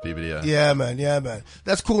work with at BBDO. Yeah, man.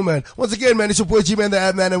 That's cool, man. Once again, man, it's your boy G-Man the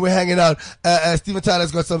Ad Man, and we're hanging out. Steven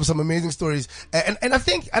Tyler's got some amazing stories. And I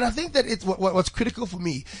think that it's what's critical for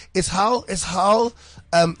me is how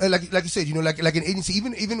like you said, you know, like an agency,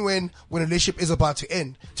 even when a relationship is about to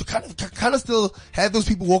end, to kind of still have those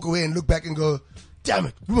people walk away and look back and go, damn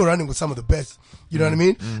it, we were running with some of the best. You know what I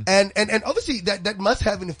mean? And obviously that must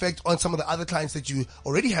have an effect on some of the other clients that you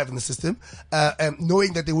already have in the system,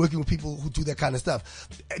 knowing that they're working with people who do that kind of stuff.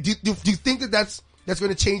 Do you think that that's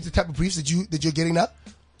going to change the type of briefs that you're getting now?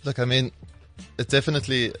 Look, I mean, it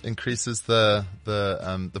definitely increases the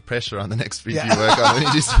pressure on the next brief you work on when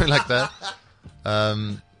you do something like that.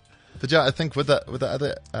 But yeah, I think with the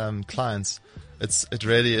other clients, it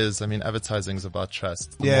really is. I mean, advertising is about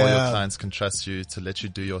trust. The more your clients can trust you to let you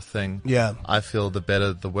do your thing, I feel the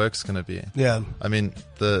better the work's going to be. Yeah. I mean,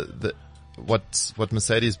 what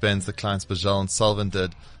Mercedes-Benz, the clients Bajal and Sullivan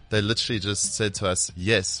did, they literally just said to us,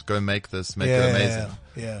 yes, go make this, make it amazing.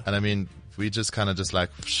 Yeah. And I mean, we just kind of just like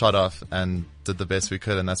shot off and did the best we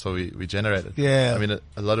could, and that's what we generated. Yeah. I mean,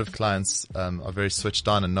 a lot of clients are very switched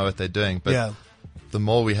on and know what they're doing, but the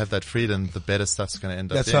more we have that freedom, the better stuff's going to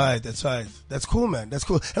end up. That's right. That's cool, man. That's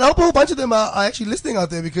cool. And I hope a whole bunch of them are actually listening out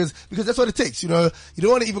there because that's what it takes. You know, you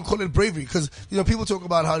don't want to even call it bravery because, you know, people talk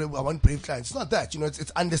about how I want brave clients. It's not that, you know, it's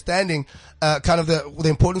understanding, kind of the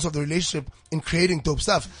importance of the relationship in creating dope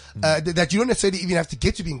stuff, that you don't necessarily even have to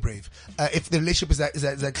get to being brave, if the relationship is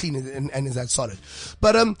that clean and is that solid.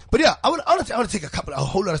 But yeah, I want to take a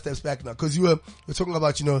whole lot of steps back now because you were talking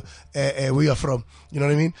about, you know, where you're from, you know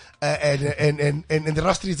what I mean? And the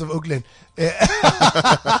rough streets of Oakland. But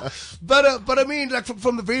I mean, like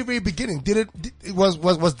from the very, very beginning,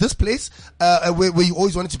 was this place, where you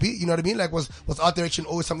always wanted to be? You know what I mean? Like was art direction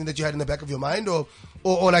always something that you had in the back of your mind or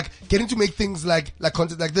like getting to make things like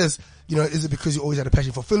content like this? You know, is it because you always had a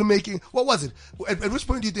passion for filmmaking? What was it? At which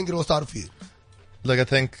point do you think it all started for you? Look, I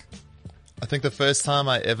think the first time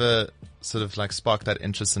I ever sort of like sparked that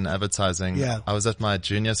interest in advertising, I was at my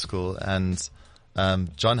junior school and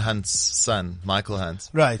John Hunt's son, Michael Hunt.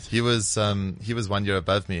 Right. He was 1 year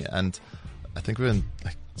above me and I think we were in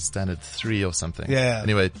like standard 3 or something. Yeah.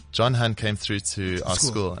 Anyway, John Hunt came through to our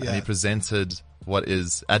school and he presented what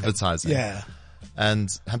is advertising. Yeah.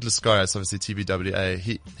 And Hunt Lascaris, obviously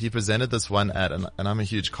TBWA, he presented this one ad and I'm a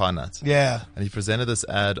huge car nut. Yeah. And he presented this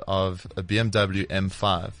ad of a BMW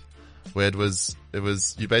M5 where it was,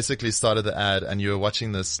 you basically started the ad and you were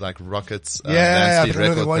watching this like rockets, landspeed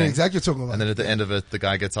record the one thing. Exactly you're talking about. And then at the end of it, the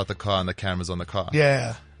guy gets out the car and the camera's on the car.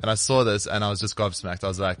 Yeah. And I saw this and I was just gobsmacked. I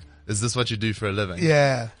was like, is this what you do for a living?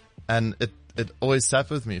 Yeah. And it always sat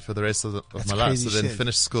with me for the rest of my life. So then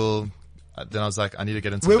finished school. Then I was like, I need to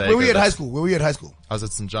get into Vega. Where were you at high school? Where were you at high school? I was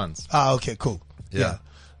at St. John's. Ah, okay, cool. Yeah.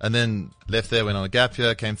 And then left there, went on a gap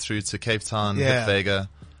year, came through to Cape Town, hit Vega.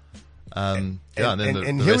 And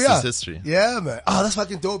then the rest is history. Yeah, man. Oh, that's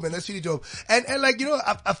fucking dope, man. That's really dope. And like, you know,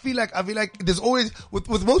 I feel like there's always,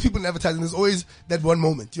 with most people in advertising, there's always that one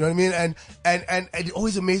moment. You know what I mean? And it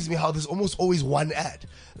always amazes me how there's almost always one ad,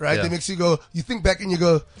 right? That makes you go, you think back and you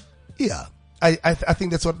go, yeah, I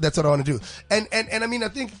think that's what I want to do. And I mean, I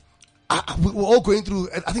think, we're all going through,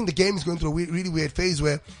 I think the game is going through a really weird phase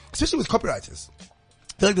where, especially with copywriters, I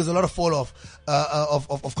feel like there's a lot of fall off,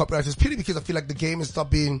 of copywriters, purely because I feel like the game has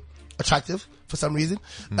stopped being attractive for some reason.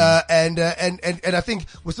 And I think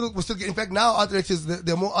we're still getting, in fact, now art directors,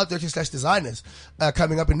 there are more art directors / designers,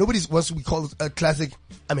 coming up and nobody wants to be called a classic,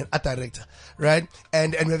 art director, right?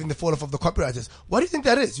 And we're having the fall off of the copywriters. What do you think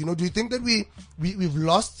that is? You know, do you think that we've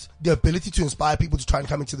lost the ability to inspire people to try and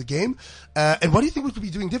come into the game? And what do you think we could be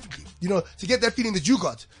doing differently? You know, to get that feeling that you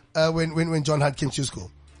got, when John Hunt came to your school?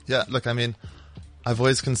 Yeah, look, I mean, I've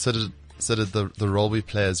always considered the role we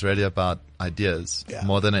play is really about ideas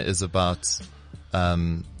more than it is about,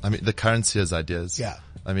 the currency is ideas. Yeah.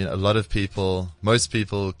 I mean, most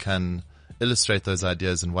people can illustrate those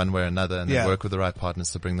ideas in one way or another and then work with the right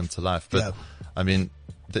partners to bring them to life. But I mean,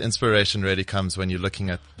 the inspiration really comes when you're looking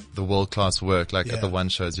at the world-class work, like at the one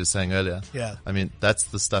shows you were saying earlier. Yeah. I mean, that's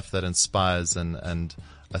the stuff that inspires and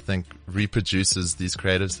I think reproduces these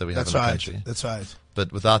creatives that we have in the country. That's right.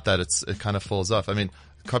 But without that, it kind of falls off. I mean,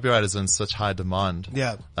 copywriters are in such high demand.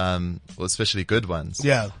 Yeah. Well, especially good ones.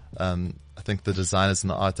 Yeah. I think the designers and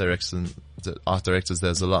the art directors,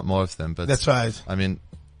 there's a lot more of them, but that's right. I mean,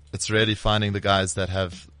 it's really finding the guys that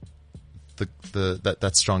have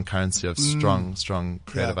that strong currency of strong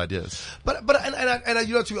creative ideas. But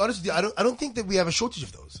you know, to be honest with you, I don't think that we have a shortage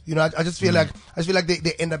of those. You know, I just feel like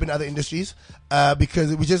they end up in other industries,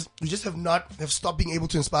 because we just have stopped being able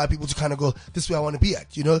to inspire people to kind of go, this is where I want to be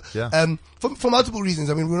at, you know? Yeah. For multiple reasons.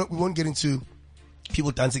 I mean, we won't get into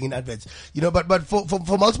people dancing in adverts, you know, but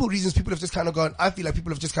for multiple reasons, people have just kind of gone, I feel like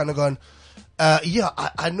people have just kind of gone,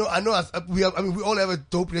 I know, we all have a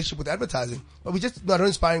dope relationship with advertising, but we just not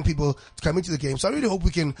inspiring people to come into the game. So I really hope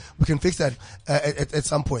we can fix that, at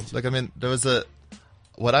some point. Look, I mean, there was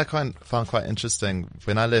what I found quite interesting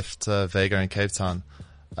when I left, Vega in Cape Town,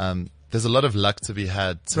 there's a lot of luck to be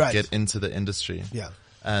had to get into the industry. Yeah.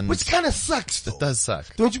 And which kind of sucks, though. It does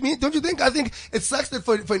suck. Don't you think? I think it sucks that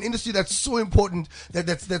for an industry that's so important,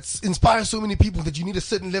 that's inspires so many people, that you need a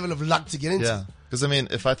certain level of luck to get into. Yeah. Because I mean,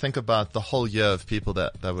 if I think about the whole year of people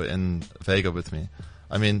that were in Vega with me,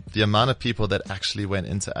 I mean, the amount of people that actually went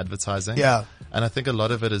into advertising. Yeah. And I think a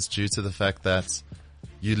lot of it is due to the fact that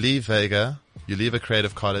you leave Vega, you leave a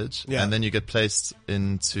creative college, and then you get placed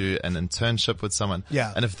into an internship with someone.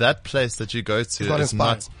 Yeah. And if that place that you go to is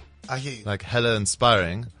not I hear you. like hella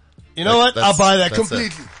inspiring, you know what? I'll buy that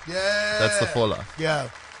completely. Yeah. That's the fallout. Yeah.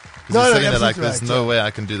 Because you're sitting there like, there's no way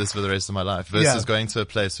I can do this for the rest of my life. Versus going to a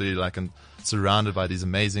place where you're like surrounded by these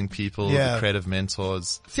amazing people, the creative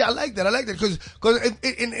mentors. See, I like that because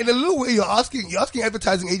in a little way you're asking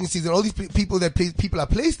advertising agencies and all these people that people are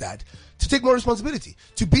placed at to take more responsibility,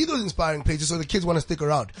 to be those inspiring places so the kids want to stick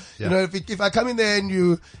around. Yeah. You know, if I come in there and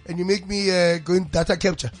you make me go in data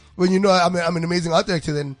capture when you know I'm an amazing art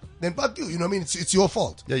director, then fuck you. You know what I mean? It's your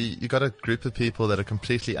fault. Yeah, you got a group of people that are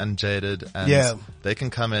completely unjaded, and they can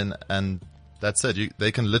come in and that's it.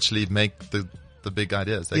 They can literally make the big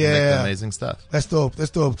ideas. They can make the amazing stuff. That's dope.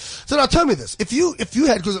 So now tell me this. If you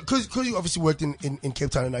had, cause you obviously worked in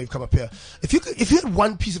Cape Town and now you've come up here. If you had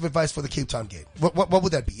one piece of advice for the Cape Town game, what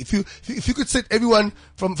would that be? If you could sit everyone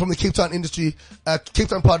from the Cape Town industry, Cape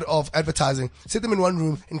Town part of advertising, sit them in one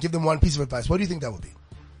room and give them one piece of advice, what do you think that would be?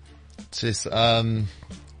 Jeez, I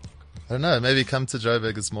don't know. Maybe come to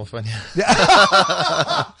Joburg. It's more fun here.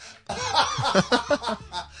 Yeah.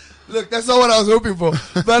 Look, that's not what I was hoping for.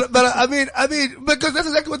 But I mean, because that's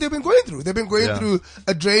exactly what they've been going through. They've been going through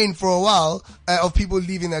a drain for a while, of people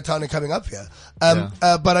leaving their town and coming up here.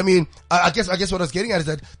 But I mean, I guess what I was getting at is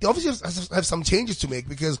that they obviously have some changes to make,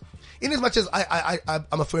 because in as much as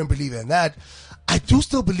I'm a firm believer in that, I do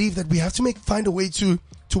still believe that we have to find a way to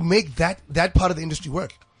make that part of the industry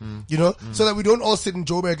work. You know, so that we don't all sit in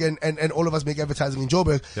Joburg and all of us make advertising in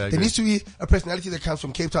Joburg. Yeah, there needs to be a personality that comes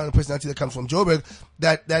from Cape Town and a personality that comes from Joburg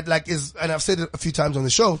that like is, and I've said it a few times on the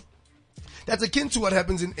show, that's akin to what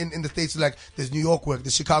happens in the States. Like, there's New York work,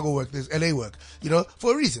 there's Chicago work, there's LA work, you know,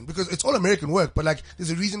 for a reason, because it's all American work, but like, there's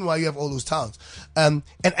a reason why you have all those towns. And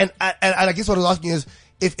I guess what I was asking is,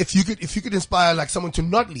 if you could inspire like someone to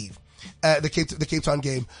not leave, the Cape Town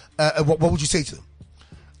game, what would you say to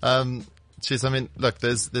them? Jeez, I mean, look,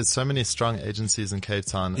 there's so many strong agencies in Cape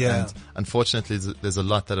Town, and unfortunately there's a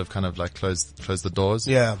lot that have kind of like closed the doors.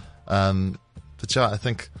 Yeah. But yeah, I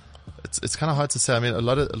think it's kind of hard to say. I mean, a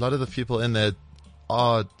lot of the people in there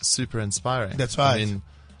are super inspiring. That's right. I mean,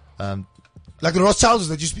 like the Ross Charles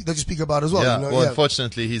that you speak about as well. Yeah. You know? Well,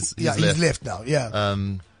 unfortunately he's left now. Yeah.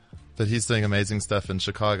 But he's doing amazing stuff in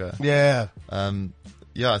Chicago. Yeah.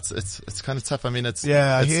 Yeah, it's kind of tough. I mean, I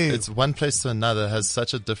hear you. It's one place to another has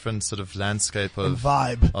such a different sort of landscape of and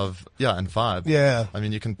vibe and vibe. Yeah. I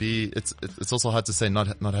mean, you can be, it's also hard to say not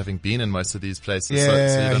having been in most of these places. Yeah,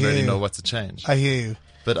 so you don't really know what to change. I hear you.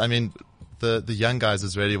 But I mean, the young guys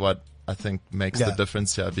is really what I think makes the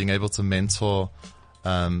difference here, being able to mentor,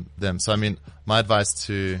 them. So I mean, my advice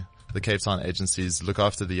to the Cape Town agencies, look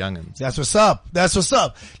after the youngins. That's what's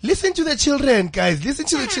up. Listen to the children, guys. Listen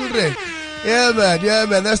to the children. Yeah,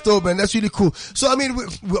 man. That's dope, man. That's really cool. So, I mean,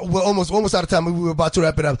 we're almost out of time. We were about to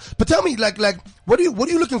wrap it up. But tell me, like, what are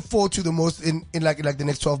you looking forward to the most in like the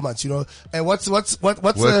next 12 months, you know? And what's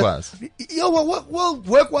work-wise? Well,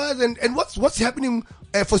 work-wise and what's happening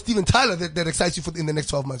for Steven Tyler that excites you in the next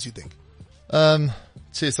 12 months, you think?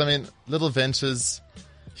 Geez, I mean, little ventures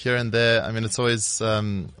here and there. I mean, it's always,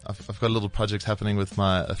 I've got a little project happening with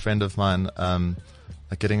a friend of mine,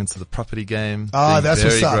 like getting into the property game. That's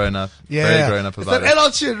very what's up. Grown up. Yeah. Very grown up about it. It's an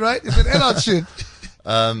LL shit, right? It's an LL shit.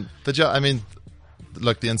 But yeah, I mean,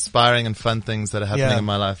 look, the inspiring and fun things that are happening in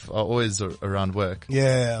my life are always around work.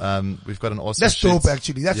 Yeah. We've got an awesome That's shoot. dope,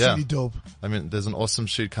 actually. That's really dope. I mean, there's an awesome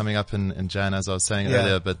shoot coming up in Jan, as I was saying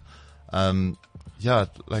earlier, but, yeah,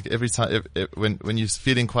 like every time, when you're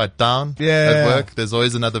feeling quite down at work, there's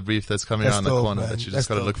always another brief that's coming around the corner that you just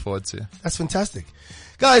got to look forward to. That's fantastic.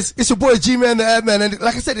 Guys, it's your boy G-Man, the Ad Man, and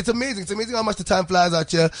like I said, it's amazing. It's amazing how much the time flies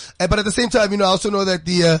out here. But at the same time, you know, I also know that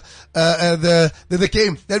the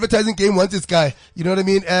advertising game wants its guy. You know what I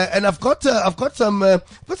mean? And I've got some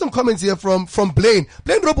comments here from Blaine.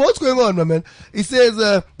 Blaine Robo, what's going on, my man? He says,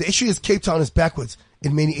 the issue is Cape Town is backwards.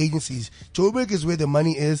 in many agencies. Joburg is where the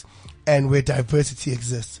money is and where diversity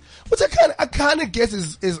exists. Which I kind of guess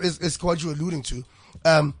is what you're alluding to.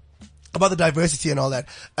 About the diversity and all that.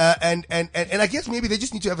 And I guess maybe they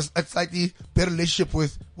just need to have a slightly better relationship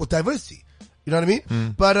with diversity. You know what I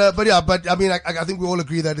mean? But I mean, I think we all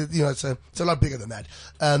agree that it's a lot bigger than that.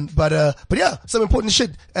 But yeah, some important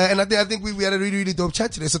shit. And I think we had a really, really dope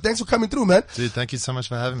chat today. So thanks for coming through, man. Dude, thank you so much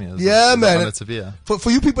for having me. It was man. an honor to be here.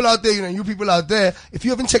 For you people out there, you people out there, if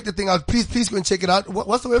you haven't checked the thing out, please go and check it out.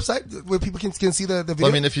 What's the website where people can see the video?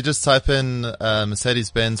 Well, I mean, if you just type in,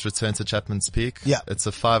 Mercedes-Benz Return to Chapman's Peak. Yeah. It's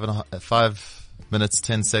a 5 minutes,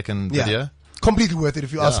 10-second video. Yeah. Completely worth it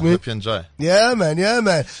if you ask me. I hope you enjoy. Yeah, man.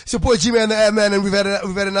 It's your boy G-Man, the Ad Man, and we've had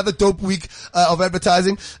another dope week, of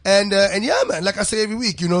advertising. And yeah, man, like I say every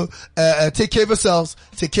week, take care of yourselves,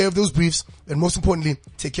 take care of those briefs, and most importantly,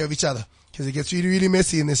 take care of each other. Cause it gets really, really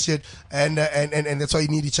messy in this shit. And that's why you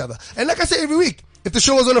need each other. And like I say every week, if the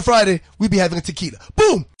show was on a Friday, we'd be having a tequila.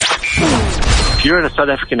 Boom! If you're in a South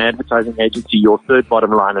African advertising agency, your third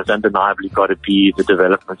bottom line has undeniably got to be the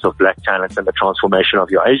development of black talent and the transformation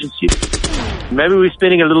of your agency. Maybe we're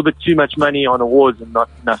spending a little bit too much money on awards and not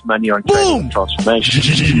enough money on training and transformation.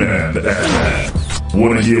 G-Man, the Ad Man.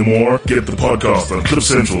 Want to hear more? Get the podcast on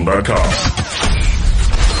cliffcentral.com.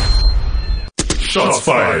 Shots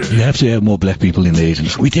fired. You have to have more black people in the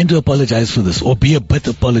agency. We tend to apologize for this or be a bit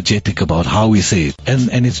apologetic about how we say it.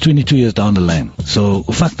 And it's 22 years down the line. So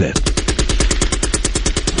fuck that.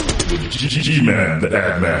 G-Man, the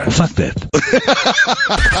Ad Man. Fuck that.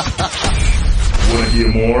 Want to hear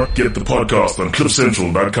more? Get the podcast on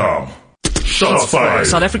cliffcentral.com. Shots fired.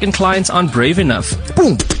 South African clients aren't brave enough.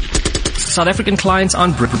 Boom! South African clients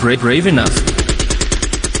aren't brave enough.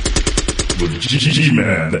 With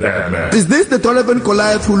G-Man, the Ad Man. Is this the Donovan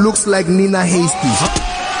Goliath who looks like Nina Hasty?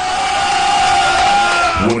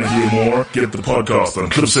 Want to hear more? Get the podcast on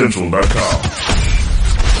cliffcentral.com.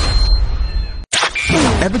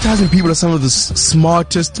 Advertising people are some of the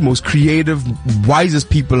smartest, most creative, wisest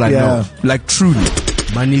people I know. Like truly.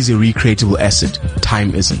 Money is a recreatable asset.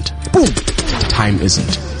 Time isn't. Boom! Time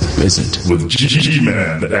isn't. With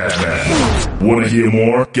G-Man, the Ad Man. Want to hear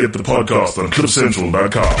more? Get the podcast on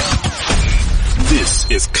cliffcentral.com. This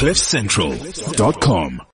is cliffcentral.com.